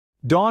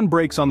Dawn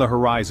breaks on the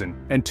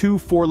horizon, and two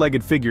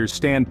four-legged figures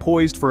stand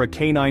poised for a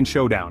canine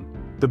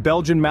showdown. The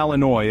Belgian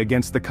Malinois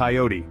against the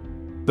Coyote.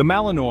 The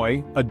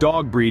Malinois, a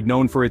dog breed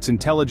known for its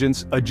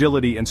intelligence,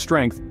 agility and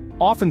strength,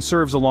 often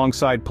serves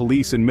alongside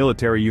police and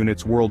military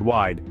units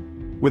worldwide.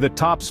 With a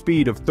top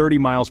speed of 30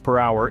 miles per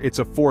hour, it's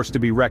a force to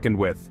be reckoned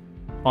with.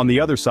 On the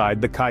other side,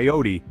 the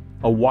Coyote,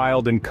 a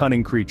wild and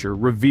cunning creature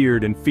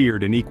revered and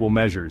feared in equal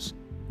measures.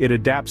 It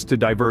adapts to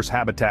diverse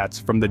habitats,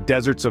 from the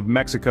deserts of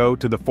Mexico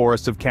to the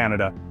forests of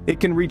Canada.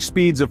 It can reach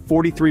speeds of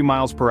 43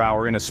 miles per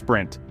hour in a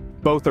sprint.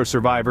 Both are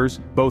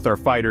survivors, both are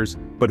fighters,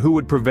 but who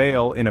would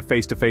prevail in a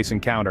face-to-face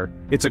encounter?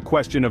 It's a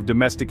question of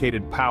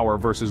domesticated power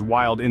versus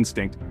wild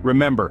instinct.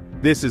 Remember,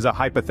 this is a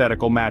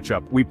hypothetical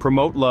matchup. We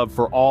promote love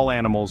for all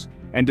animals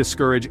and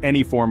discourage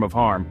any form of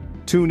harm.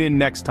 Tune in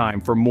next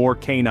time for more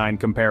canine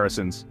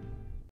comparisons.